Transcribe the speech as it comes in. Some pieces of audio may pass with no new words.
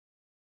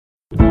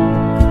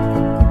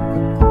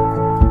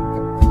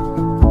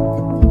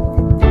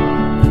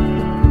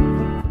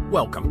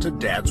Welcome to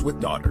Dads with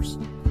Daughters.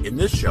 In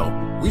this show,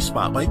 we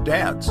spotlight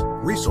dads,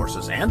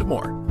 resources, and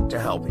more to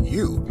help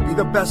you be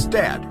the best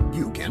dad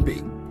you can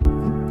be.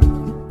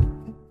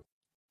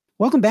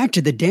 Welcome back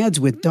to the Dads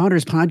with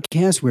Daughters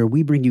podcast, where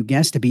we bring you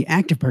guests to be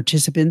active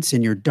participants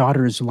in your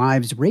daughters'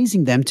 lives,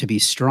 raising them to be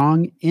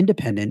strong,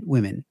 independent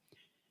women.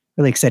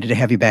 Really excited to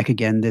have you back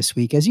again this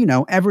week. As you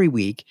know, every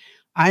week,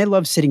 I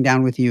love sitting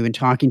down with you and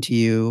talking to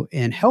you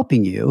and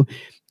helping you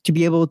to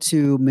be able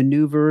to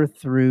maneuver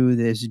through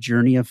this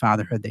journey of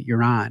fatherhood that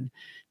you're on,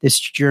 this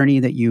journey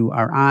that you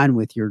are on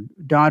with your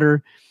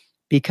daughter,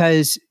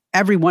 because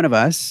every one of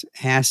us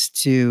has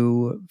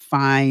to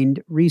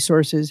find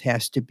resources,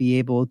 has to be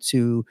able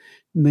to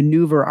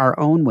maneuver our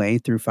own way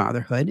through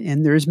fatherhood.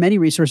 And there's many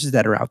resources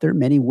that are out there,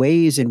 many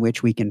ways in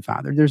which we can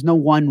father. There's no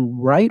one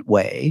right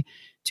way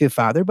to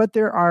father, but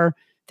there are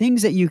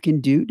things that you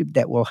can do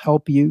that will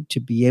help you to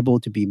be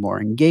able to be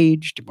more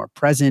engaged, more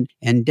present,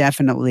 and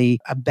definitely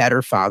a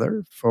better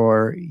father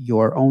for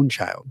your own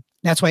child.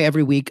 That's why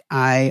every week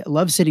I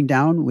love sitting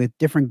down with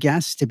different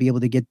guests to be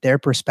able to get their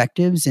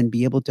perspectives and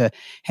be able to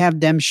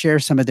have them share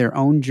some of their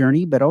own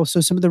journey, but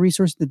also some of the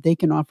resources that they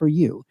can offer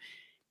you.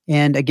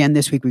 And again,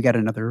 this week we got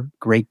another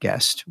great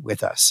guest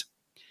with us.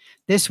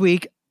 This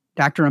week,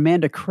 Dr.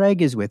 Amanda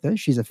Craig is with us.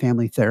 She's a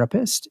family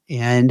therapist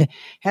and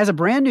has a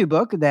brand new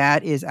book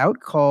that is out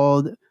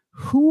called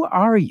Who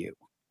Are You?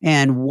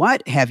 And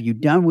What Have You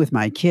Done with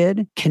My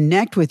Kid?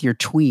 Connect with your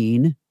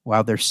tween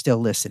while they're still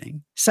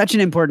listening. Such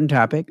an important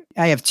topic.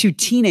 I have two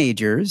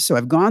teenagers, so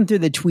I've gone through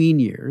the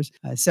tween years.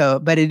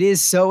 But it is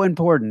so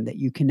important that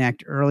you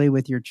connect early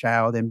with your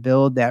child and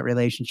build that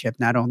relationship,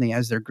 not only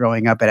as they're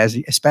growing up, but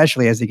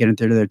especially as they get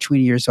into their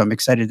tween years. So I'm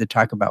excited to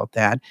talk about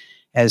that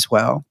as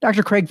well.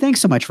 Dr. Craig, thanks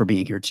so much for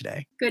being here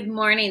today. Good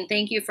morning.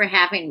 Thank you for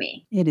having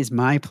me. It is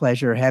my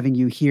pleasure having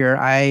you here.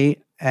 I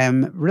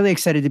am really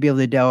excited to be able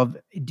to delve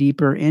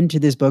deeper into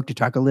this book, to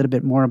talk a little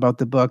bit more about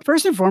the book.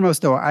 First and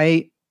foremost, though,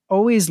 I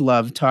always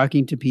love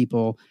talking to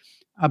people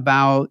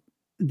about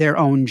their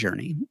own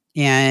journey.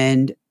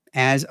 And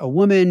as a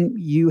woman,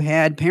 you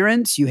had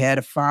parents, you had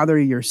a father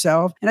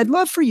yourself. And I'd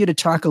love for you to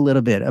talk a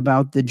little bit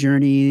about the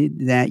journey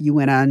that you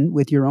went on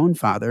with your own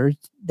father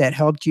that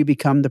helped you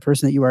become the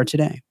person that you are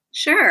today.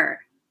 Sure.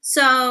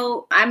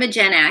 So I'm a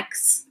Gen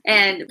X,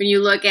 and when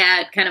you look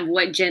at kind of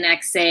what Gen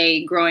X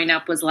say growing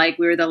up was like,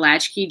 we were the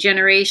latchkey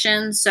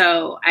generation.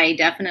 So I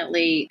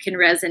definitely can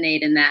resonate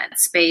in that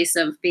space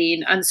of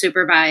being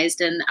unsupervised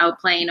and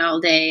out playing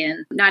all day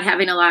and not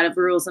having a lot of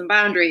rules and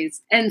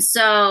boundaries. And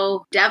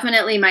so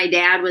definitely my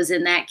dad was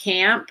in that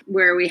camp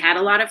where we had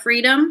a lot of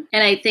freedom.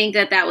 And I think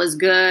that that was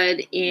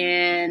good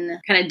in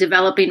kind of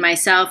developing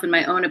myself and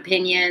my own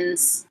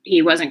opinions.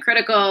 He wasn't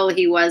critical.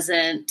 He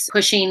wasn't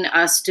pushing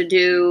us to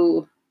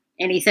do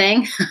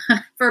anything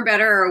for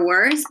better or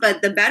worse.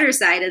 But the better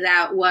side of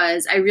that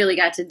was I really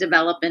got to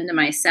develop into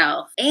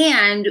myself.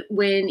 And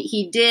when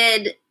he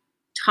did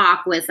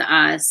talk with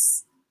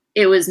us,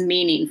 it was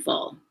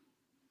meaningful.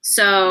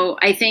 So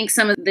I think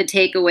some of the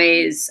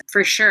takeaways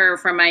for sure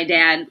from my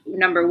dad,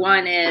 number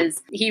one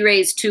is he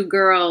raised two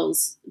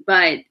girls,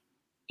 but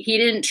he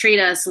didn't treat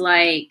us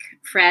like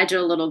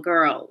fragile little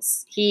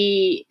girls.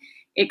 He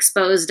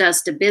exposed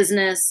us to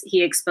business.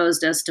 He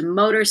exposed us to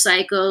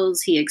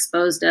motorcycles. He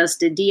exposed us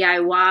to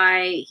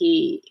DIY.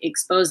 He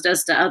exposed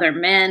us to other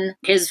men,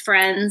 his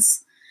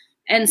friends.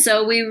 And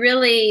so we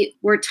really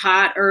were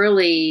taught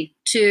early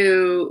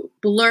to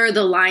blur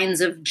the lines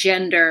of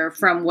gender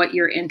from what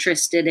you're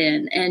interested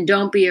in. And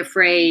don't be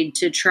afraid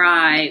to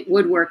try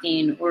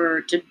woodworking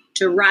or to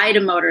ride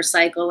a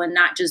motorcycle and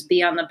not just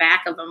be on the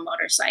back of a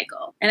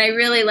motorcycle. And I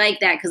really like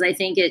that because I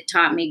think it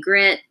taught me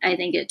grit. I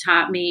think it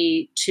taught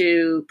me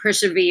to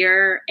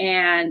persevere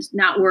and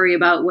not worry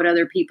about what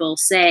other people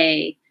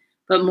say,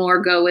 but more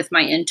go with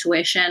my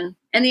intuition.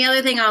 And the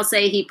other thing I'll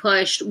say he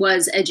pushed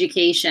was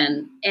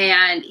education.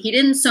 And he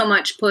didn't so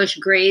much push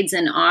grades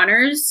and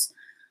honors,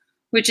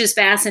 which is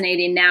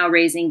fascinating now,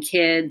 raising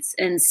kids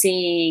and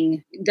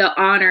seeing the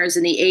honors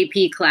in the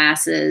AP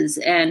classes.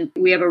 And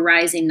we have a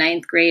rising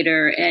ninth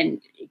grader,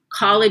 and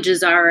college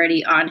is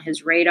already on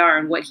his radar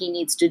and what he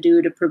needs to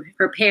do to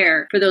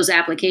prepare for those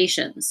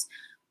applications,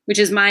 which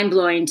is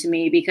mind-blowing to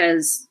me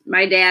because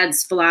my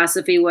dad's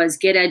philosophy was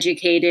get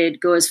educated,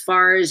 go as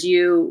far as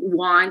you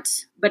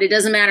want, but it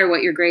doesn't matter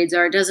what your grades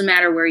are. It doesn't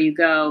matter where you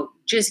go.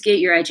 Just get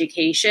your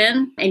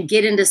education and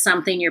get into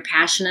something you're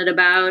passionate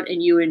about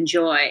and you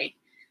enjoy.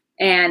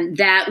 And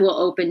that will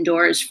open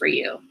doors for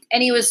you.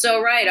 And he was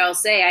so right. I'll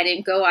say I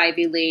didn't go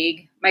Ivy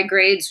League. My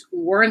grades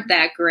weren't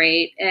that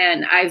great.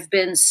 And I've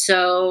been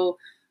so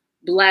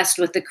blessed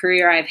with the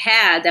career I've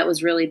had that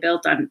was really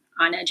built on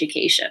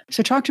education.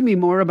 So talk to me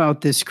more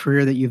about this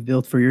career that you've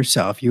built for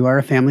yourself. You are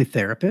a family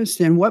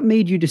therapist. And what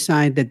made you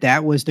decide that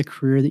that was the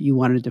career that you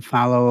wanted to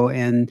follow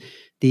and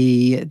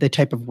the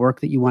type of work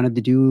that you wanted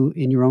to do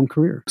in your own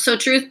career? So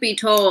truth be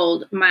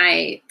told,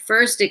 my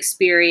first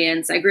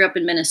experience, I grew up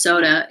in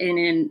Minnesota, and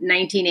in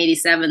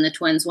 1987, the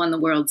Twins won the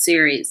World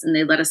Series, and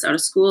they let us out of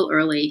school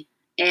early.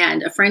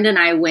 And a friend and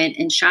I went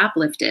and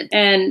shoplifted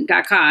and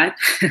got caught.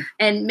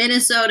 And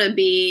Minnesota,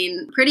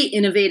 being a pretty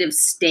innovative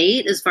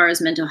state as far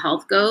as mental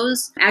health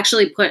goes,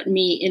 actually put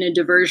me in a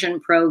diversion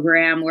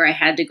program where I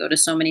had to go to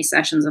so many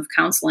sessions of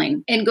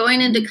counseling. And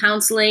going into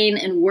counseling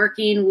and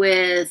working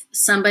with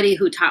somebody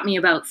who taught me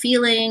about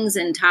feelings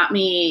and taught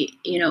me,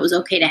 it was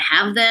okay to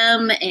have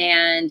them,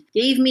 and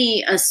gave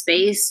me a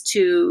space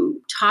to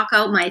talk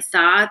out my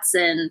thoughts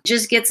and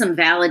just get some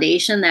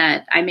validation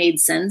that I made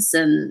sense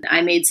and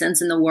I made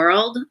sense in the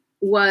world,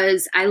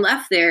 was I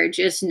left there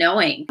just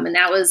knowing. And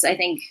that was, I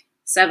think,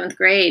 7th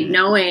grade,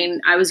 knowing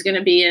I was going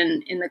to be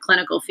in the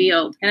clinical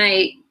field. And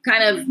I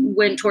kind of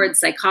went towards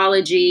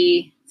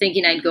psychology,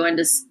 thinking I'd go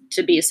into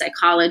to be a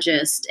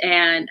psychologist.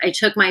 And I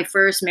took my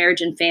first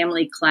marriage and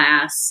family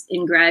class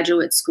in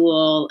graduate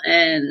school,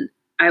 and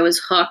I was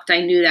hooked.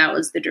 I knew that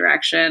was the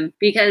direction,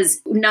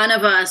 because none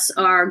of us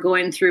are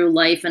going through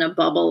life in a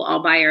bubble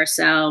all by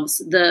ourselves.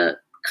 The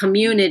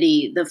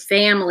community, the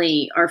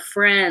family, our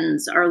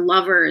friends, our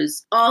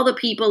lovers, all the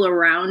people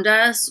around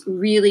us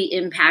really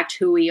impact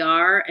who we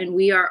are. And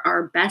we are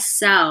our best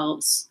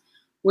selves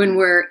when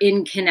we're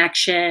in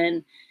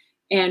connection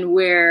and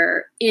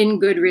we're in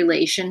good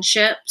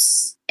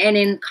relationships. And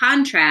in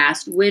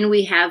contrast, when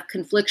we have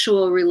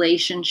conflictual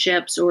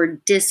relationships or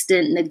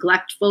distant,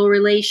 neglectful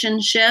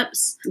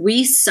relationships,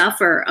 we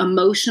suffer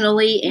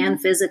emotionally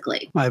and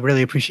physically. Well, I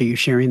really appreciate you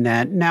sharing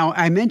that. Now,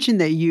 I mentioned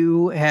that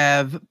you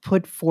have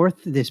put forth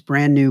this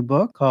brand new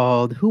book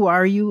called Who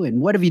Are You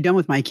and What Have You Done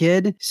with My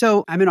Kid?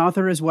 So I'm an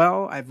author as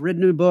well. I've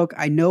written a book.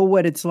 I know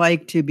what it's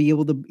like to be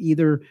able to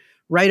either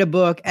write a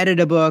book, edit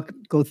a book,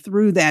 go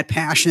through that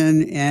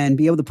passion, and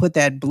be able to put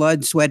that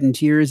blood, sweat, and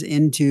tears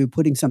into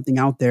putting something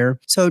out there.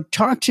 So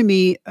talk to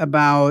me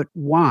about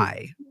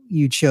why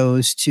you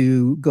chose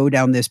to go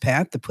down this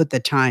path, to put the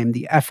time,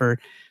 the effort,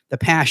 the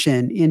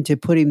passion into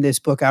putting this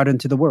book out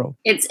into the world.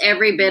 It's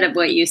every bit of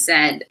what you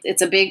said.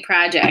 It's a big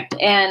project.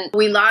 And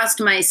we lost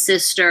my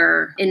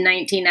sister in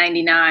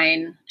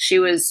 1999. She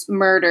was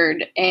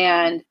murdered.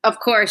 And of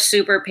course,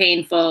 super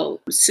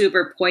painful,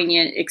 super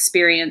poignant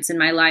experience in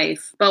my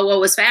life. But what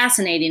was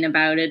fascinating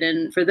about it,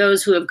 and for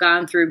those who have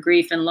gone through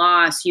grief and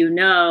loss,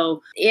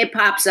 it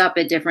pops up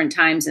at different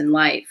times in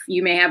life.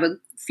 You may have a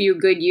few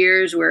good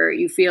years where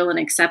you feel an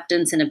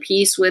acceptance and a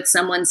peace with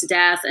someone's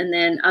death, and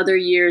then other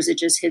years it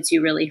just hits you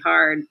really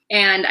hard.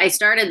 And I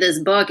started this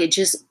book, it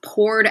just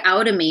poured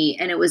out of me,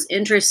 and it was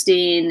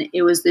interesting.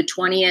 It was the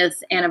 20th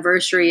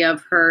anniversary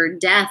of her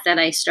death that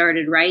I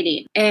started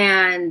writing.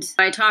 And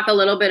I talk a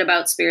little bit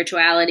about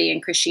spirituality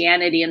and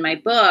Christianity in my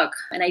book,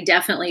 and I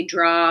definitely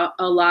draw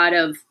a lot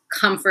of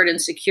comfort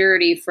and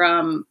security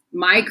from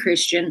my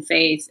Christian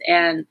faith.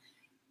 And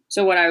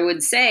so what I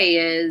would say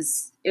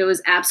is, it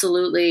was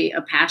absolutely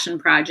a passion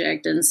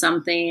project and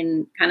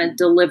something kind of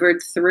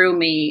delivered through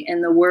me,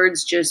 and the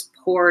words just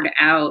poured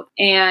out.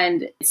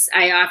 And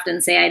I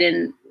often say I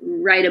didn't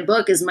write a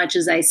book as much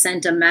as I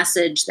sent a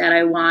message that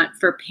I want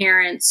for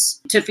parents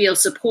to feel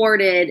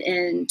supported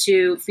and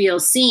to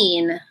feel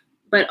seen,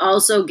 but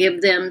also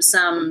give them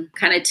some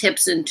kind of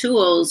tips and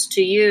tools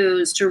to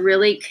use to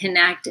really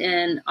connect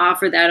and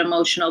offer that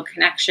emotional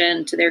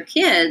connection to their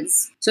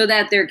kids, so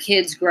that their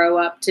kids grow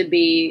up to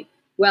be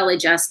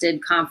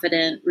well-adjusted,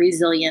 confident,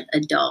 resilient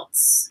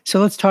adults. So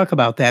let's talk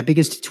about that,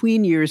 because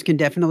tween years can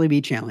definitely be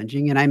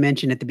challenging. And I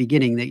mentioned at the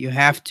beginning that you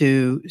have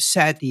to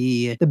set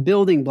the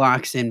building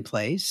blocks in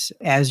place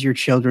as your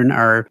children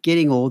are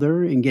getting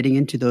older and getting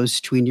into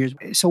those tween years.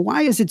 So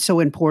why is it so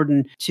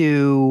important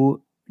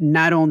to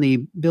not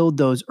only build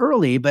those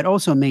early, but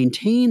also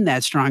maintain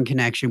that strong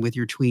connection with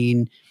your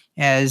tween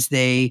as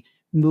they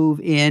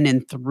move in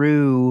and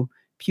through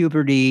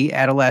puberty,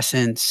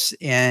 adolescence,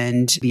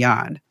 and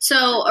beyond?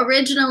 So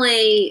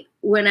originally,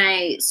 when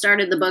I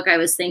started the book, I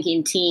was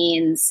thinking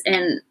teens.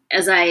 And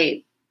as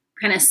I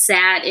kind of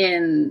sat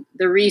in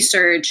the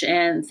research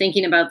and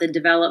thinking about the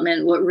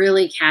development, what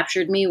really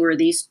captured me were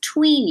these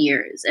tween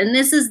years. And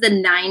this is the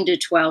 9 to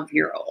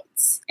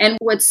 12-year-olds. And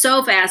what's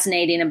so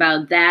fascinating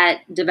about that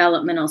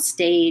developmental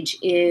stage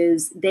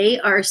is they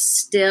are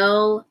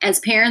still, as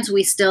parents,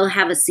 we still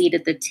have a seat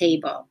at the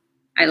table,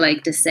 I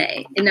like to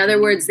say. In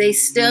other words, they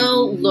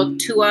still look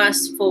to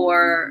us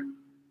for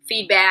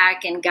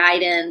feedback and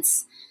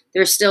guidance.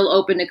 They're still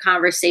open to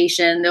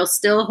conversation. They'll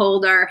still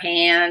hold our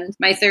hand.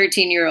 My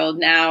 13-year-old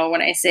now,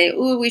 when I say,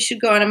 "Ooh, we should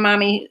go on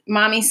a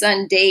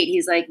mommy-son date,"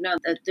 he's like, "No,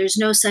 there's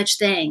no such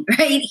thing,"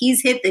 right?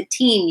 He's hit the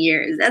teen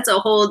years. That's a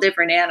whole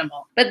different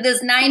animal. But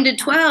this 9 to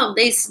 12,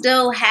 they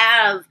still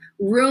have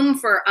room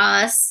for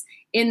us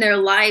in their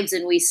lives,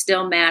 and we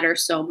still matter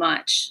so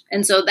much.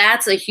 And so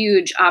that's a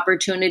huge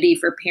opportunity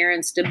for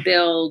parents to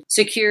build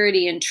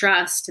security and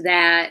trust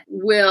that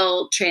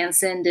will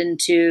transcend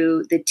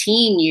into the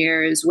teen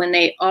years, when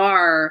they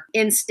are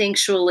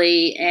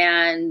instinctually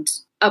and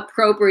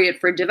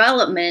appropriate for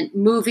development,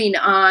 moving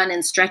on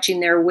and stretching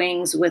their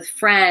wings with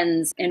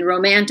friends and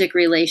romantic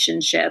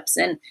relationships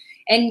and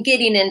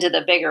getting into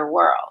the bigger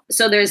world.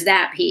 So there's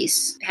that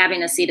piece,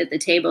 having a seat at the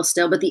table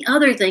still. But the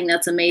other thing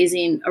that's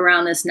amazing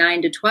around this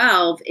 9 to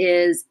 12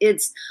 is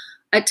it's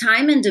a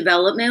time in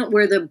development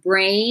where the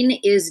brain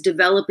is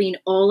developing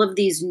all of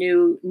these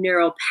new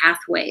neural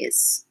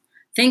pathways.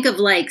 Think of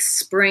like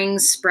spring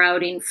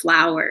sprouting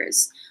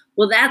flowers.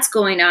 Well, that's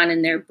going on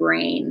in their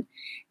brain.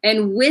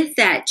 And with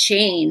that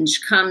change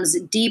comes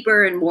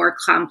deeper and more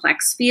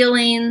complex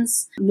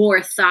feelings,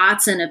 more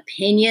thoughts and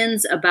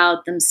opinions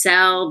about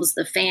themselves,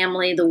 the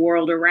family, the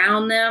world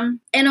around them,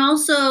 and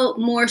also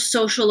more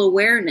social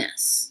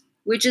awareness,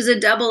 which is a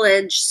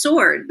double-edged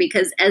sword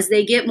because as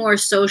they get more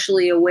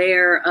socially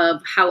aware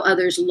of how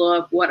others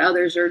look, what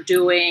others are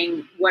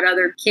doing, what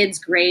other kids'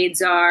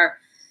 grades are,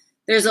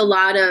 there's a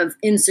lot of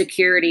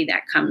insecurity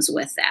that comes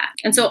with that.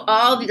 And so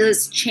all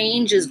this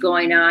change is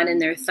going on in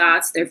their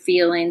thoughts, their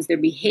feelings, their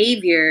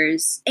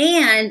behaviors,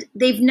 and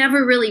they've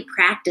never really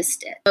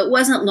practiced it. It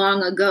wasn't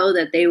long ago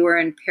that they were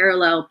in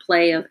parallel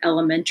play of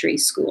elementary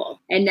school.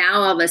 And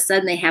now all of a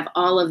sudden they have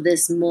all of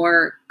this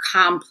more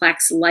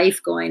complex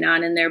life going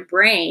on in their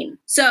brain.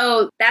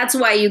 So that's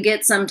why you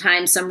get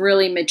sometimes some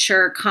really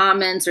mature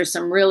comments or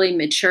some really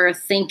mature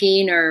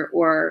thinking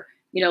or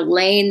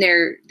laying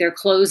their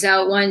clothes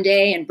out one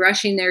day and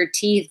brushing their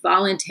teeth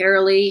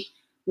voluntarily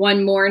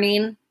one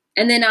morning.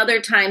 And then other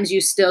times you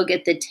still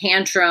get the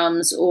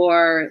tantrums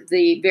or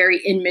the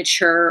very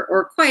immature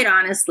or quite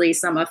honestly,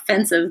 some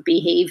offensive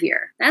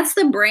behavior. That's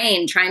the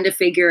brain trying to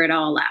figure it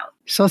all out.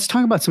 So let's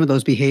talk about some of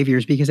those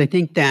behaviors, because I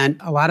think that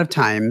a lot of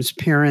times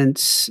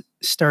parents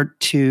start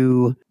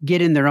to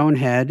get in their own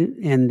head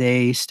and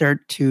they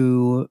start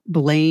to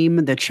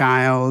blame the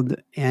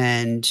child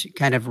and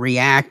kind of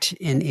react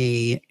in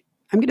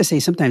I'm going to say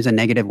sometimes a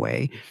negative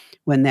way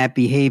when that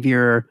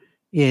behavior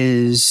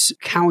is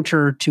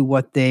counter to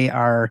what they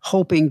are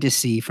hoping to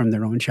see from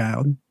their own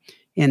child.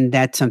 And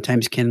that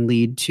sometimes can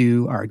lead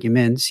to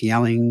arguments,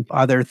 yelling,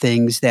 other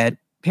things that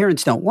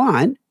parents don't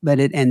want, but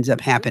it ends up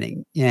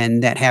happening.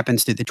 And that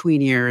happens through the tween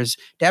years,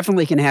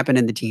 definitely can happen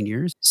in the teen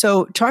years.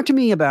 So talk to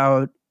me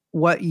about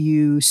what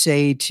you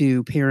say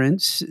to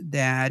parents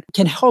that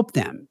can help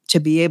them to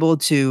be able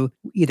to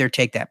either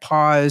take that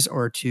pause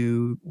or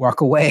to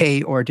walk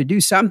away or to do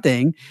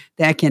something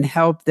that can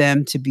help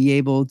them to be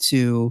able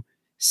to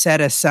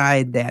set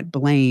aside that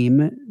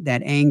blame,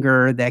 that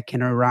anger that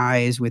can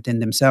arise within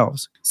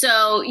themselves.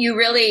 So you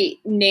really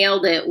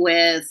nailed it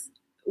with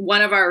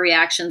one of our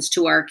reactions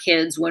to our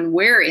kids when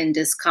we're in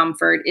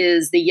discomfort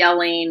is the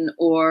yelling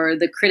or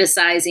the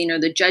criticizing or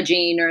the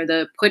judging or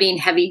the putting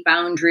heavy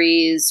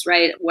boundaries,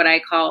 right? What I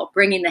call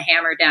bringing the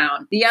hammer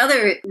down. The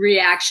other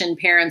reaction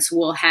parents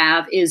will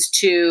have is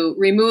to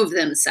remove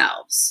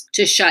themselves,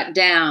 to shut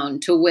down,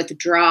 to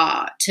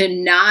withdraw, to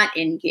not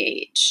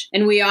engage.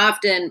 And we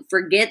often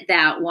forget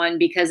that one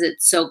because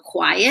it's so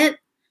quiet,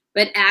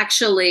 but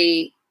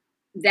actually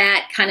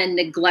that kind of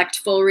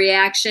neglectful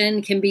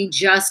reaction can be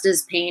just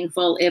as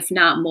painful, if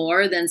not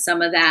more, than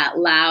some of that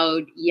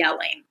loud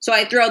yelling. So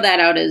I throw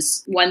that out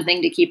as one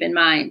thing to keep in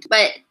mind.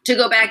 But to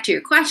go back to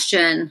your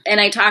question,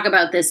 and I talk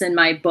about this in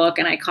my book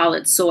and I call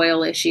it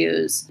soil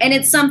issues. And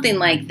it's something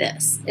like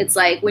this. It's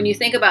like when you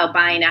think about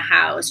buying a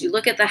house, you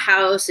look at the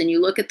house and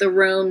you look at the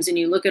rooms and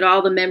you look at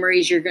all the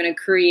memories you're going to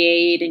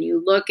create and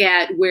you look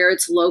at where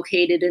it's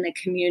located in a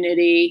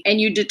community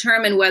and you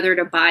determine whether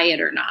to buy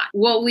it or not.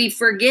 What we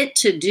forget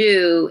to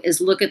do is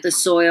look at the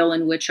soil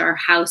in which our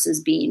house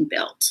is being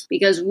built.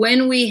 Because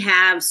when we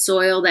have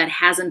soil that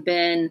hasn't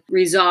been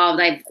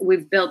resolved,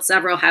 we've built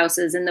several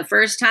houses, and the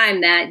first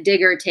time that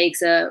digger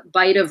takes a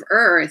bite of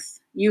earth,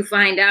 you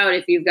find out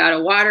if you've got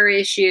a water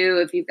issue,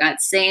 if you've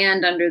got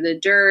sand under the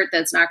dirt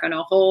that's not going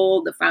to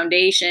hold the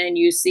foundation.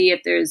 You see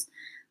if there's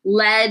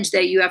ledge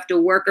that you have to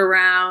work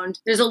around.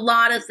 There's a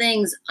lot of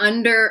things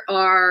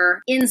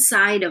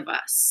inside of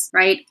us,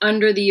 right?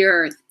 Under the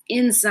earth,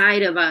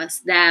 inside of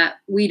us that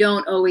we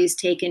don't always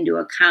take into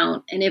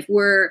account. And if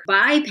we're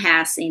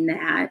bypassing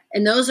that,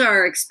 and those are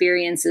our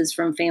experiences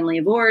from family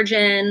of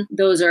origin,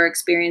 those are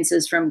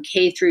experiences from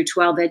K through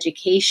 12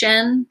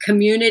 education,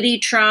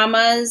 community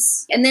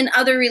traumas, and then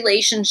other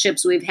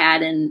relationships we've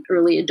had in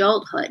early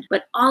adulthood.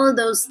 But all of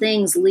those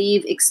things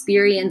leave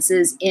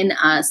experiences in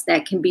us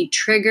that can be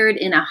triggered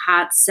in a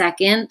hot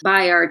second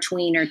by our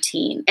tween or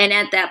teen. And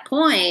at that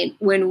point,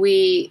 when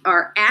we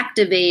are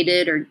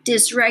activated or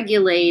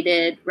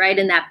dysregulated, right,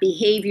 and that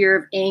behavior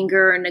of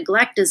anger and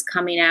neglect is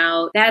coming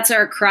out, that's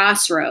our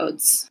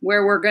crossroads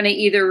where we're going to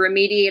either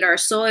remediate our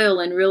soil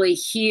and really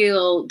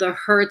heal the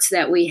hurts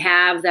that we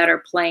have that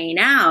are playing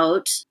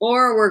out,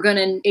 or we're going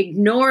to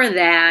ignore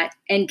that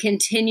and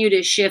continue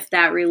to shift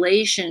that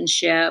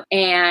relationship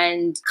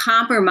and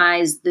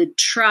compromise the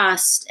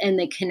trust and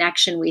the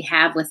connection we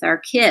have with our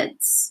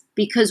kids.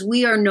 Because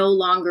we are no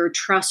longer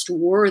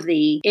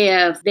trustworthy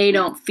if they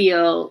don't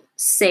feel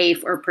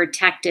safe or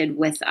protected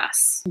with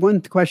us.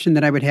 One question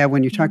that I would have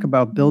when you talk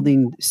about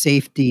building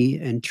safety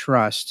and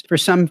trust, for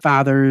some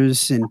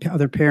fathers and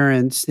other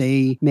parents,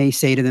 they may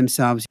say to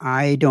themselves,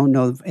 I don't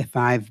know if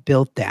I've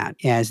built that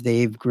as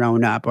they've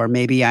grown up, or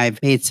maybe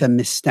I've made some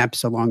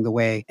missteps along the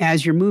way.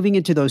 As you're moving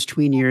into those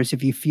tween years,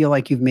 if you feel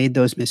like you've made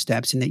those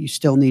missteps and that you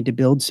still need to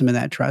build some of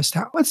that trust,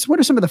 what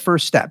are some of the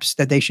first steps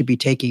that they should be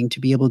taking to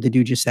be able to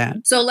do just that?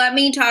 So let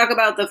me talk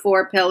about the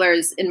 4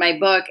 pillars in my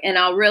book, and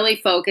I'll really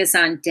focus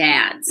on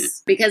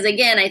dads. Because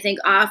again, I think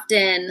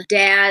often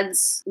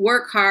dads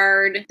work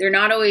hard. They're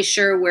not always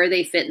sure where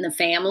they fit in the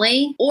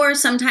family, or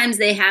sometimes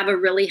they have a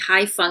really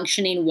high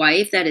functioning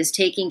wife that is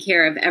taking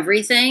care of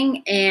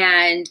everything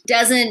and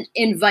doesn't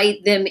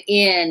invite them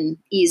in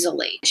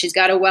easily. She's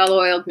got a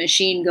well-oiled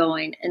machine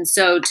going. And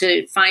so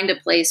to find a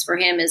place for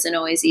him isn't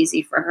always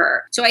easy for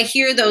her. So I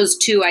hear those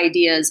 2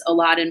 ideas a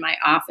lot in my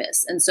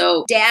office. And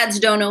so dads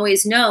don't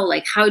always know,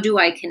 like, how do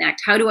I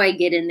connect? How do I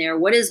get in there?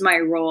 What is my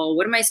role?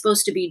 What am I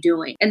supposed to be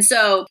doing? And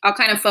so I'll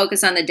kind of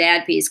focus on the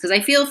dad piece because I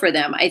feel for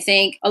them. I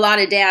think a lot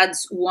of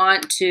dads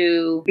want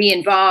to be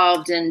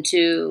involved and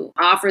to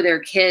offer their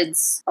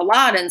kids a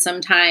lot, and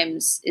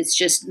sometimes it's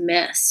just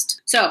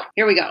missed. So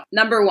here we go.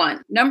 Number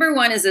one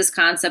is this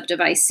concept of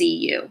I see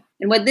you.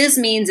 And what this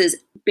means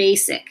is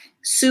basic,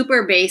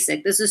 super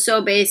basic. This is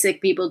so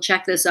basic, people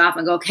check this off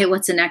and go, okay,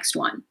 what's the next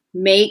one?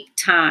 Make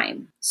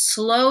time.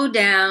 Slow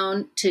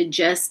down to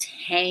just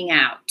hang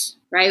out,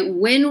 right?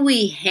 When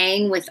we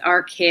hang with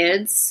our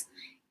kids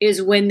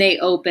is when they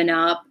open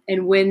up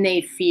and when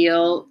they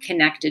feel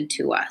connected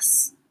to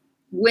us,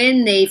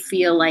 when they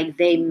feel like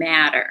they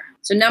matter.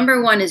 So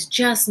number 1 is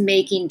just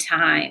making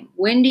time.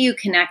 When do you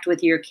connect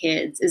with your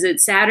kids? Is it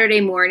Saturday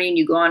morning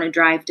you go on a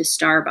drive to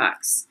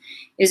Starbucks?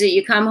 Is it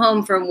you come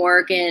home from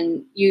work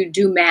and you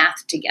do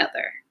math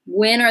together?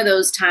 When are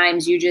those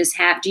times you just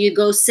do you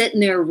go sit in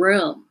their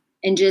room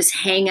and just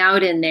hang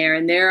out in there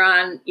and they're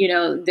on,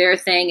 their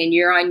thing and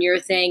you're on your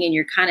thing and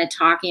you're kind of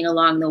talking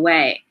along the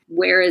way?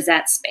 Where is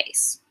that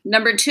space?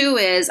 Number 2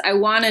 is I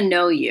want to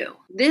know you.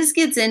 This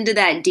gets into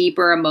that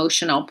deeper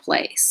emotional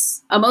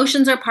place.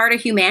 Emotions are part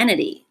of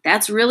humanity.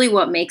 That's really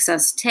what makes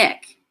us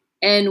tick.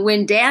 And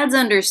when dads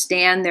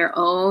understand their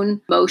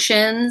own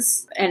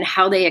emotions and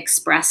how they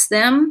express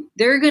them,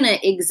 they're going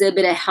to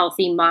exhibit a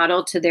healthy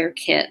model to their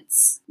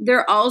kids.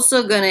 They're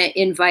also going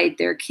to invite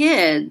their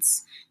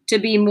kids to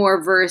be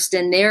more versed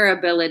in their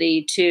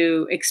ability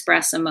to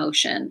express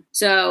emotion.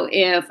 So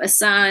if a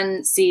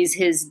son sees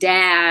his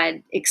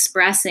dad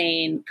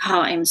expressing,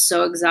 oh, I'm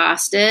so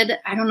exhausted,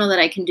 I don't know that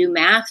I can do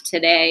math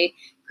today.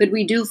 Could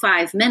we do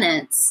 5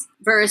 minutes?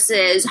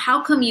 Versus,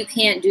 how come you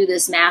can't do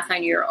this math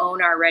on your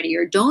own already?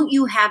 Or don't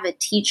you have a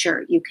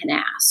teacher you can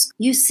ask?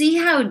 You see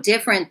how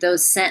different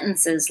those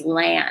sentences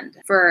land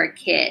for a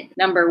kid,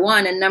 number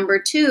 1. And number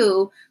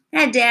 2,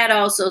 that dad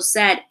also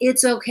said,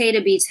 it's okay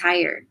to be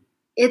tired.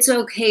 It's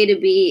okay to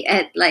be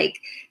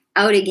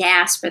out of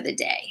gas for the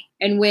day.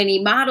 And when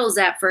he models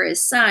that for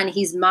his son,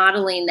 he's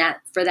modeling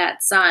that for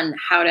that son,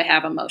 how to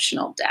have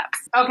emotional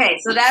depth. Okay,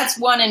 so that's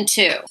 1 and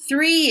 2.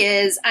 3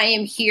 is I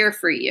am here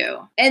for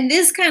you. And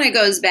this kind of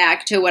goes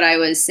back to what I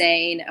was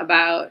saying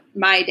about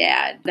my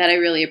dad that I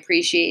really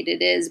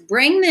appreciated is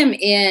bring them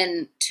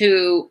in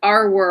to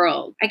our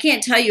world. I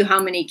can't tell you how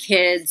many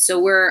kids, so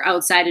we're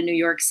outside of New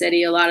York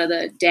City. A lot of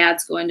the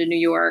dads go into New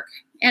York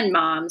and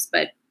moms,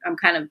 but I'm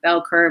kind of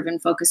bell curve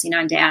and focusing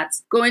on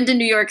dads, go into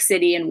New York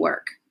City and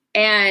work.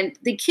 And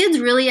the kids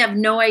really have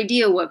no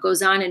idea what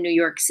goes on in New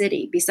York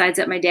City, besides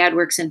that my dad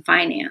works in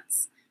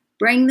finance.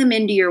 Bring them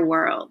into your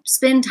world.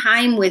 Spend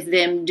time with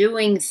them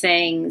doing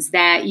things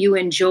that you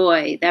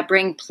enjoy, that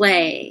bring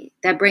play,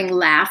 that bring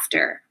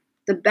laughter.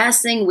 The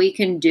best thing we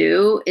can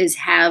do is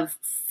have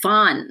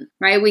fun,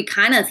 right? We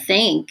kind of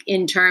think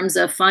in terms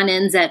of fun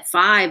ends at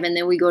 5 and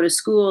then we go to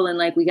school and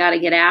we got to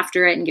get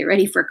after it and get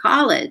ready for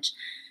college.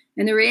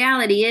 And the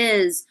reality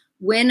is,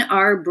 when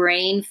our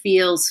brain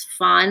feels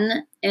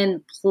fun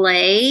and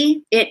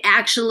play, it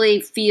actually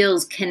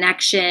feels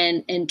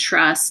connection and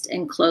trust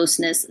and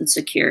closeness and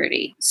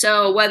security.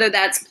 So whether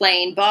that's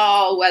playing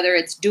ball, whether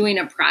it's doing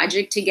a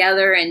project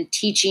together and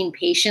teaching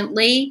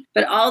patiently,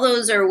 but all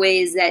those are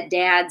ways that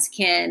dads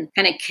can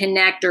kind of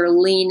connect or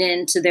lean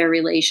into their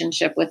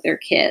relationship with their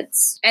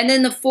kids. And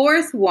then the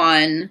 4th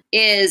one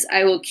is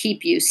I will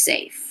keep you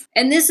safe.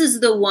 And this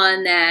is the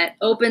one that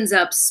opens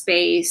up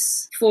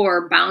space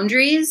for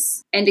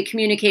boundaries and to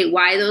communicate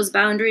why those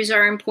boundaries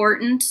are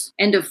important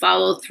and to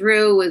follow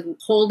through with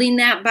holding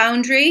that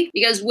boundary.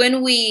 Because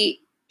when we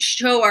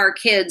show our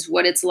kids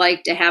what it's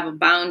like to have a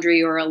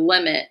boundary or a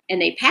limit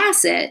and they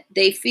pass it,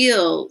 they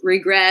feel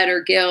regret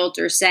or guilt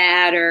or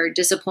sad or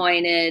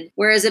disappointed.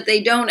 Whereas if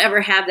they don't ever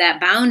have that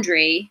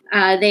boundary,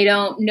 they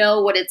don't know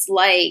what it's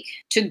like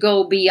to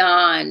go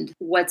beyond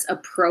what's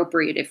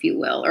appropriate, if you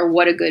will, or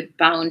what a good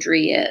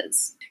boundary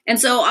is. And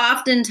so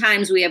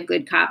oftentimes we have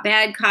good cop,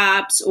 bad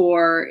cops,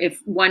 or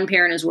if one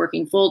parent is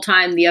working full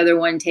time, the other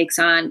one takes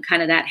on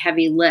kind of that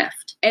heavy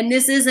lift. And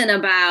this isn't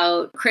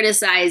about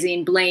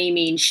criticizing,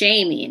 blaming,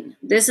 shaming.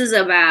 This is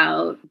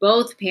about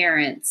both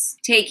parents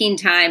taking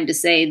time to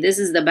say, this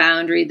is the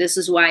boundary. This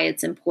is why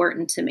it's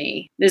important to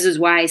me. This is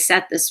why I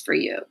set this for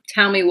you.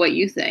 Tell me what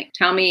you think.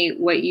 Tell me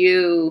what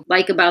you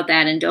like about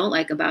that and don't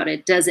like about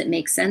it. Does it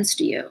make sense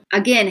to you?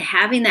 Again,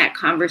 having that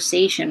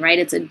conversation, right?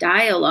 It's a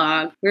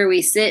dialogue where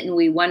we sit and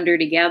we wonder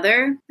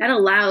together. That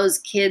allows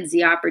kids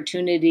the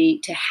opportunity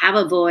to have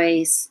a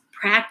voice,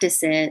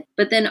 practice it,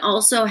 but then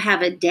also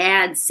have a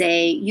dad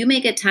say, you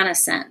make a ton of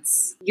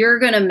sense. You're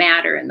going to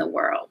matter in the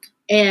world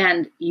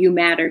and you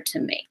matter to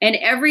me. And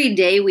every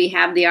day we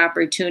have the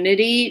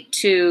opportunity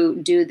to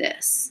do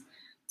this.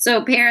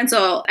 So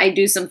I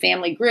do some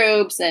family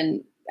groups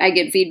and I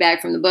get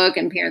feedback from the book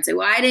and parents say,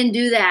 well, I didn't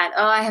do that.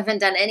 Oh, I haven't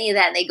done any of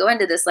that. And they go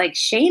into this like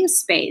shame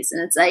space.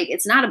 And it's like,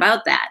 it's not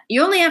about that.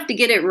 You only have to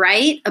get it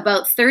right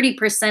about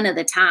 30% of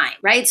the time,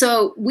 right?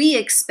 So we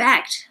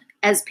expect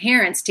as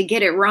parents to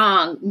get it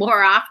wrong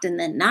more often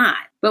than not.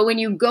 But when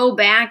you go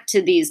back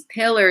to these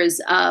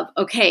pillars of,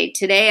 okay,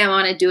 today I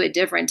want to do it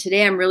different.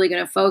 Today I'm really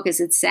going to focus.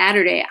 It's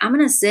Saturday. I'm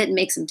going to sit and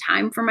make some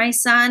time for my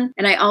son.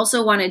 And I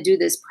also want to do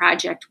this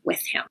project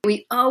with him.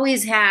 We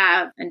always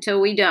have,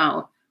 until we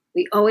don't,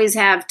 we always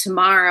have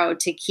tomorrow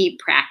to keep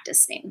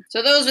practicing.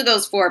 So those are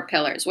those 4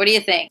 pillars. What do you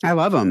think? I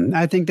love them.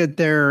 I think that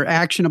they're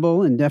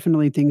actionable and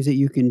definitely things that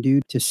you can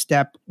do to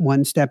step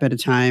one step at a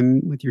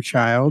time with your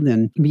child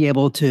and be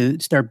able to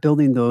start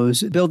building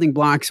those building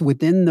blocks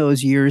within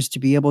those years to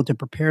be able to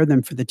prepare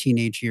them for the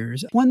teenage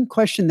years. One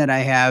question that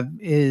I have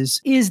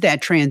is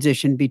that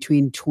transition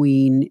between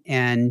tween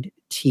and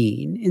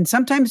teen? And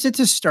sometimes it's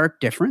a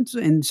stark difference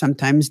and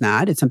sometimes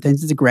not.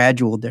 Sometimes it's a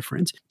gradual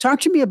difference. Talk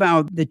to me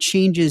about the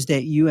changes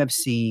that you have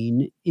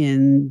seen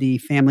in the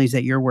families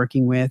that you're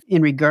working with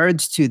in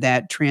regards to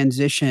that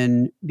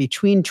transition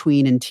between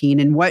tween and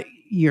teen and what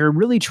you're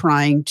really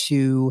trying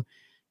to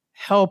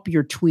help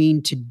your tween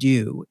to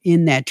do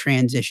in that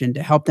transition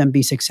to help them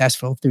be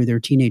successful through their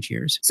teenage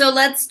years? So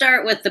let's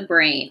start with the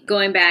brain.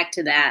 Going back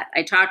to that,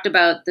 I talked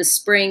about the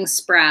spring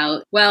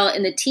sprout. Well,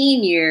 in the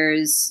teen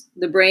years,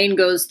 the brain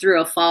goes through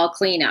a fall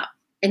cleanup.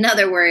 In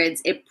other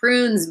words, it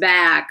prunes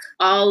back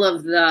all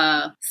of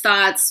the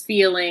thoughts,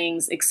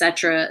 feelings,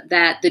 etc.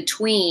 that the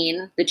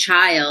tween, the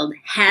child,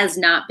 has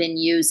not been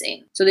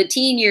using. So the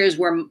teen years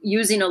were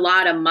using a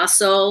lot of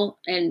muscle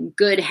and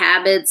good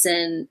habits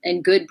and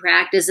good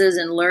practices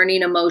and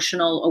learning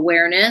emotional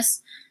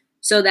awareness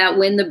so that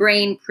when the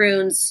brain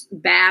prunes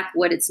back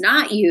what it's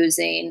not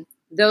using,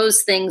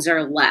 those things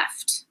are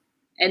left.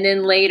 And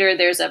then later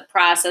there's a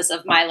process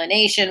of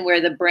myelination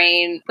where the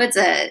brain puts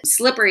a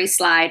slippery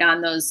slide on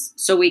those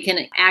so we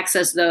can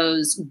access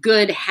those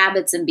good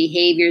habits and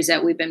behaviors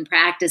that we've been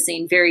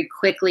practicing very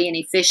quickly and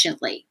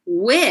efficiently,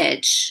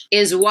 which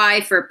is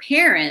why for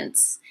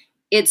parents,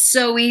 it's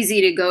so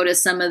easy to go to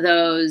some of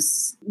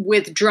those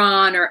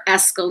withdrawn or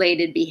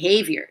escalated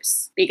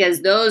behaviors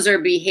because those are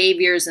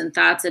behaviors and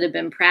thoughts that have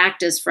been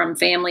practiced from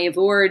family of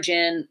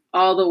origin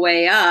all the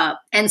way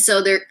up. And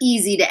so they're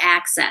easy to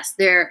access.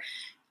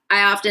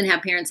 I often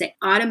have parents say,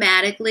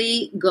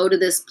 automatically go to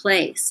this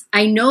place.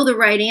 I know the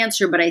right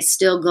answer, but I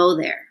still go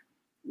there.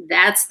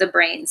 That's the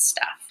brain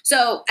stuff.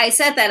 So I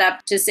set that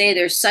up to say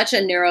there's such a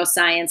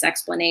neuroscience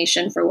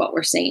explanation for what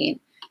we're seeing.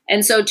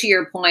 And so to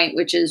your point,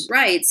 which is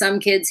right, some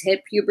kids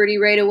hit puberty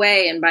right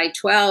away. And by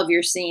 12,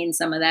 you're seeing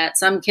some of that.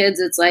 Some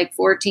kids, it's like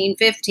 14,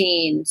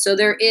 15. So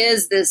there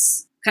is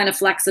this kind of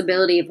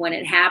flexibility of when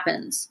it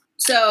happens.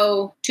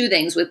 So 2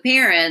 things with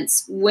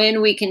parents,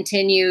 when we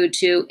continue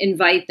to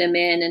invite them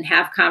in and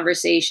have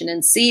conversation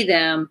and see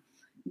them,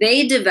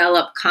 they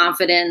develop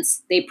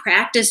confidence. They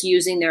practice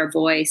using their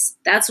voice.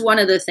 That's one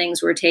of the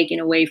things we're taking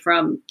away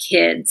from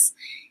kids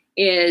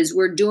is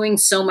we're doing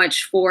so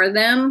much for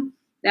them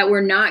that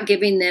we're not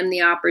giving them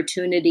the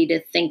opportunity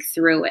to think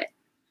through it.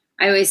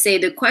 I always say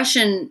the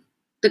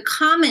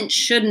comment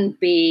shouldn't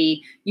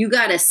be, you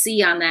got a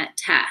C on that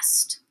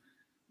test.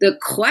 The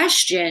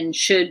question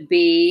should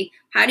be,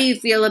 how do you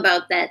feel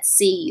about that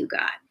C you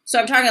got? So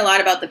I'm talking a lot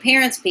about the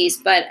parents piece,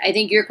 but I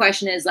think your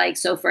question is like,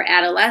 so for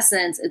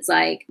adolescents, it's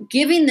like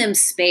giving them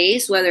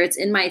space, whether it's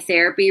in my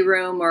therapy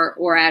room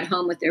or at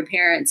home with their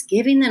parents,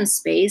 giving them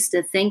space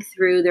to think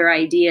through their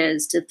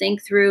ideas, to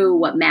think through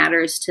what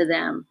matters to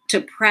them, to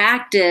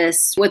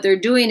practice. What they're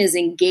doing is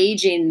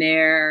engaging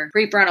their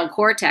prefrontal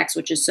cortex,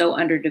 which is so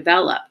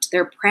underdeveloped.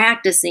 They're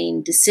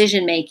practicing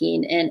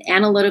decision-making and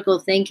analytical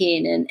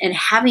thinking and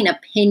having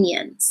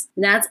opinions.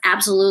 And that's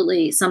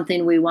absolutely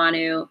something we want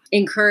to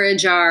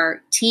encourage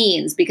our teens,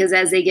 because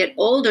as they get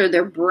older,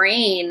 their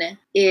brain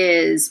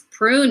is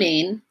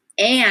pruning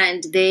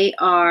and they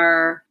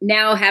are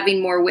now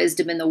having more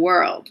wisdom in the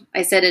world.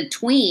 I said a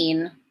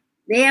tween,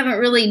 they haven't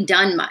really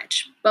done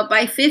much. But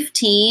by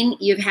 15,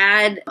 you've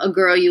had a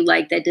girl you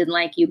liked that didn't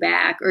like you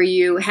back, or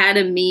you had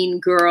a mean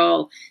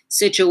girl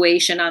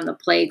situation on the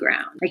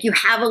playground. Like you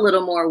have a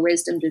little more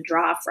wisdom to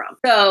draw from.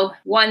 So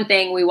one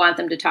thing, we want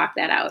them to talk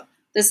that out.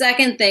 The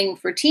second thing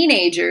for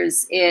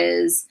teenagers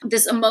is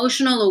this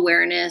emotional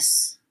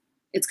awareness.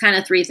 It's kind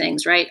of three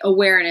things, right?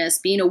 Awareness,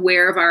 being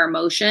aware of our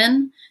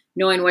emotion,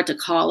 knowing what to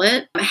call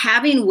it,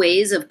 having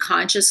ways of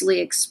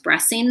consciously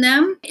expressing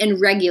them and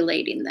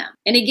regulating them.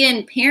 And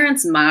again,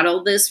 parents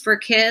model this for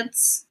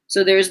kids.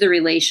 So there's the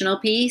relational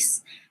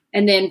piece.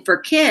 And then for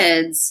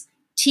kids,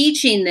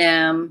 teaching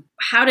them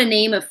how to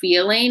name a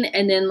feeling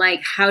and then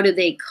like, how do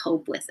they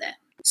cope with it?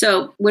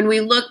 So when we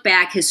look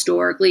back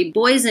historically,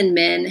 boys and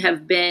men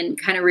have been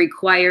kind of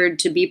required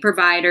to be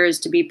providers,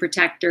 to be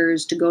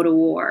protectors, to go to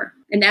war.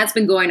 And that's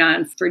been going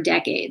on for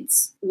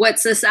decades. What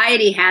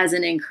society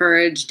hasn't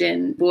encouraged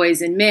in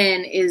boys and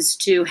men is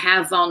to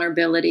have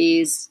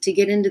vulnerabilities, to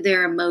get into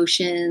their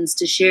emotions,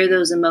 to share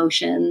those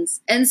emotions.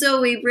 And so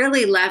we've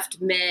really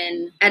left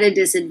men at a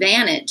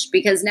disadvantage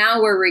because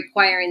now we're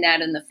requiring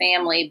that in the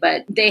family,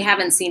 but they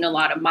haven't seen a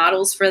lot of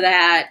models for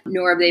that,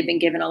 nor have they been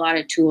given a lot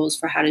of tools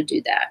for how to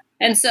do that.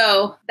 And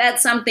so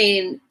that's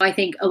something I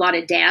think a lot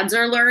of dads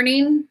are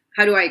learning.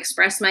 How do I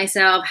express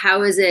myself?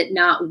 How is it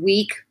not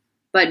weak,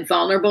 but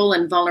vulnerable,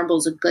 and vulnerable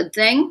is a good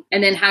thing?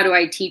 And then how do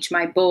I teach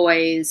my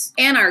boys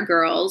and our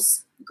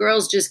girls?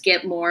 Girls just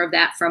get more of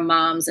that from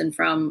moms and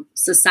from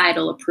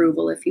societal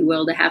approval, if you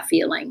will, to have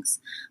feelings.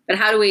 But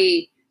how do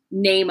we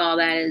name all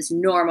that as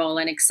normal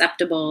and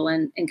acceptable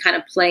and kind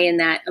of play in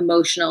that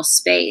emotional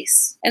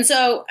space? And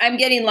so I'm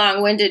getting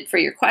long-winded for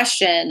your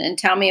question, and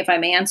tell me if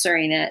I'm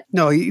answering it.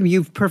 No,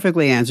 you've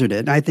perfectly answered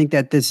it. I think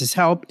that this has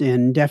helped,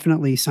 and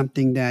definitely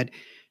something that,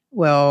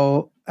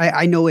 well,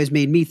 I know has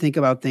made me think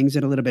about things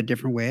in a little bit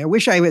different way. I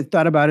wish I had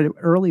thought about it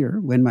earlier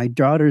when my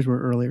daughters were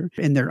earlier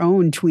in their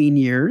own tween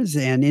years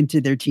and into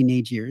their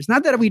teenage years.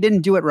 Not that we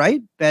didn't do it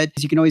right, but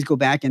you can always go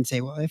back and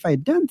say, well, if I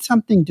had done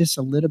something just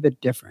a little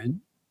bit different,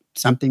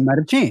 something might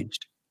have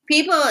changed.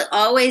 People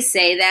always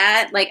say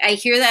that. Like, I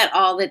hear that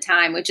all the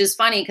time, which is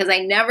funny because I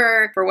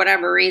never, for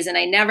whatever reason,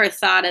 I never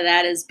thought of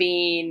that as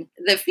being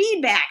the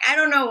feedback. I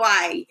don't know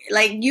why.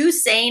 Like, you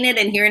saying it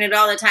and hearing it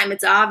all the time,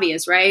 it's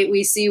obvious, right?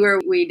 We see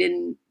where we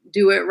didn't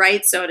do it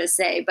right, so to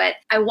say. But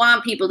I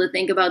want people to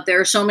think about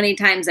there are so many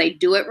times I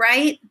do it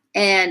right.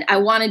 And I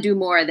want to do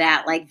more of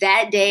that. Like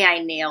that day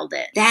I nailed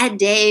it. That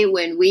day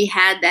when we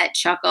had that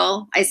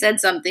chuckle, I said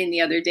something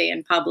the other day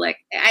in public.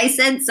 I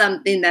said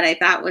something that I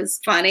thought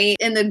was funny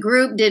and the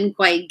group didn't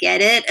quite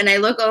get it. And I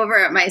look over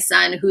at my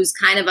son, who's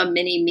kind of a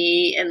mini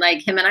me, and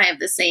like him and I have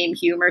the same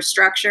humor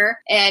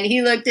structure. And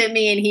he looked at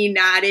me and he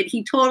nodded.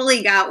 He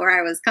totally got where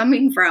I was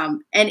coming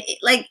from. And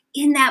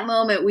in that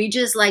moment, we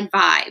just like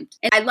vibed.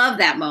 And I love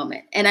that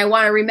moment. And I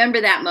want to remember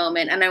that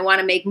moment. And I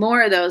want to make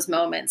more of those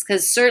moments,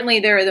 because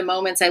certainly there are the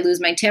moments I lose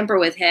my temper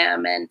with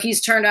him and he's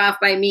turned off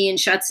by me and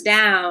shuts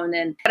down.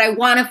 But I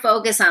want to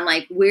focus on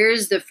like,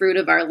 where's the fruit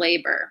of our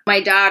labor?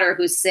 My daughter,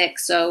 who's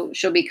 6, so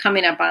she'll be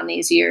coming up on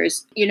these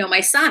years. You know,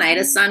 my son, I had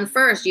a son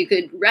first. You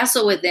could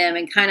wrestle with them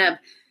and kind of,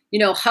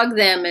 hug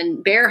them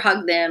and bear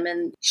hug them.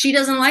 And she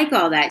doesn't like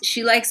all that.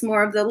 She likes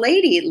more of the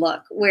lady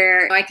look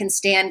where I can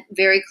stand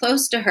very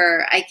close to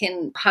her. I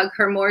can hug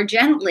her more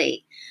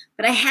gently.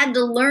 But I had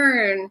to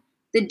learn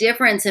the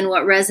difference in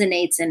what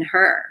resonates in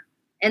her.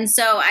 And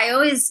so I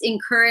always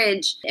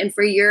encourage, and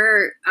for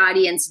your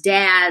audience,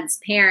 dads,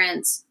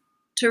 parents,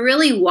 to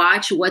really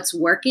watch what's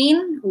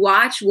working,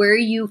 watch where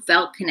you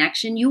felt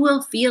connection. You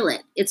will feel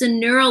it. It's a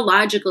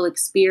neurological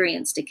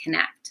experience to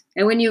connect.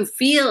 And when you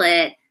feel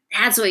it,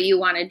 that's what you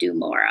want to do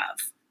more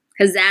of,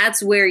 because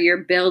that's where you're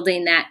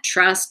building that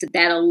trust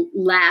that'll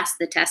last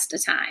the test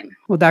of time.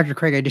 Well, Dr.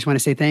 Craig, I just want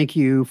to say thank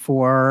you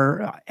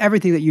for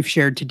everything that you've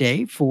shared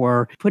today,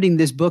 for putting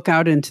this book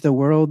out into the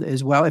world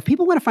as well. If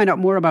people want to find out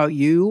more about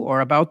you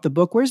or about the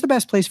book, where's the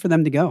best place for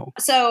them to go?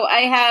 So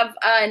I have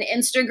an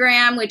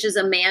Instagram, which is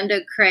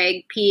Amanda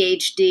Craig,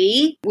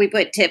 PhD. We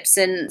put tips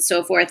and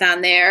so forth on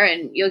there,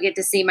 and you'll get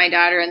to see my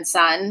daughter and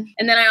son.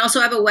 And then I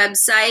also have a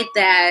website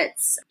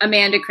that's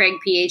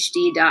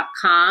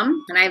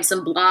amandacraigphd.com, and I have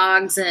some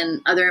blogs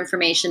and other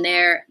information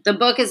there. The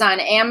book is on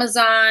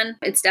Amazon.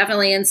 It's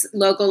definitely in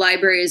local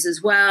libraries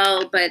as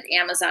well, but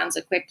Amazon's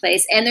a quick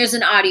place. And there's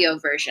an audio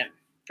version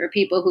for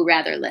people who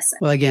rather listen.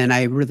 Well, again,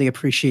 I really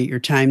appreciate your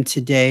time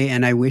today,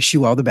 and I wish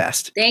you all the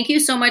best. Thank you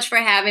so much for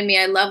having me.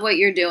 I love what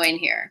you're doing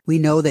here. We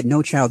know that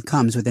no child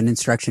comes with an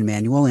instruction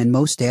manual, and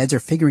most dads are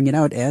figuring it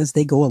out as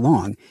they go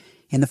along.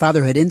 And the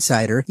Fatherhood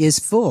Insider is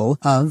full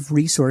of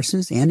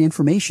resources and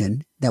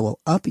information that will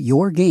up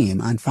your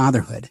game on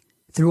fatherhood.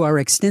 Through our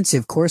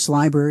extensive course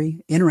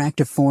library,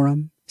 interactive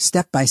forum,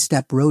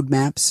 step-by-step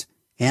roadmaps,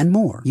 and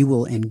more, you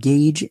will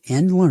engage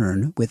and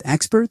learn with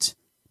experts,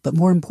 but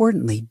more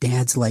importantly,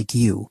 dads like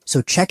you.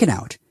 So check it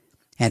out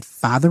at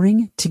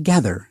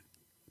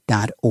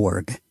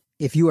fatheringtogether.org.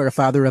 If you are a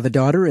father of a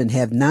daughter and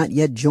have not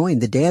yet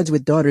joined the Dads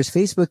with Daughters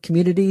Facebook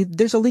community,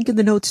 there's a link in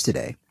the notes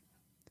today.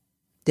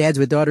 Dads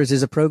with Daughters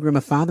is a program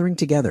of Fathering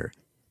Together.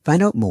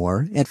 Find out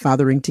more at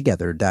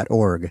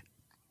fatheringtogether.org.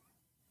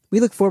 We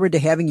look forward to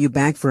having you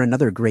back for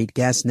another great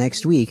guest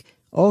next week,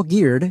 all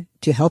geared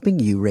to helping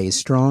you raise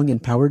strong,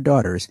 empowered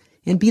daughters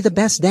and be the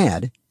best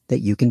dad that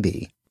you can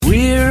be.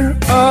 We're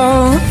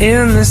all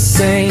in the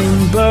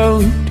same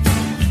boat,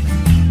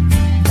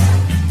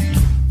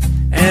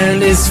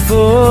 is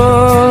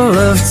full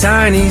of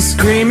tiny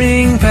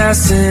screaming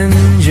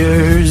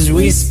passengers.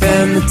 We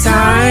spend the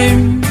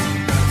time,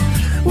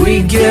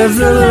 we give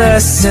the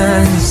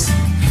lessons,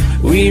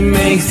 we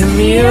make the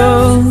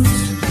meals,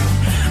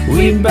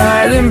 we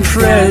buy them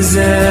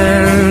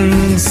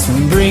presents.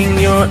 Bring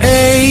your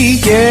A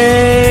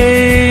game,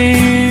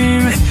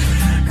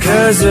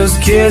 'cause those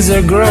kids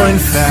are growing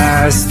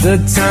fast. The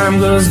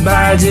time goes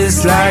by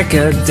just like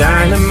a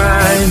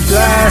dynamite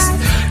blast.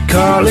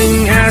 Calling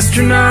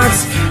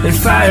astronauts and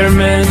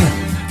firemen,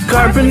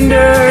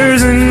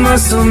 carpenters and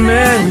muscle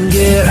men.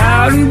 Get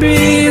out and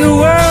be the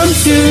world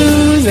to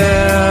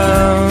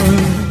them.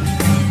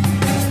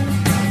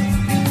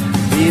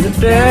 Be the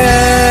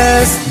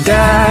best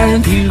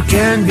dad you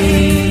can be.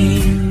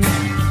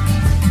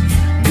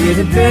 Be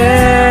the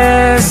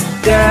best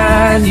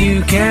dad you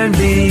can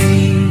be.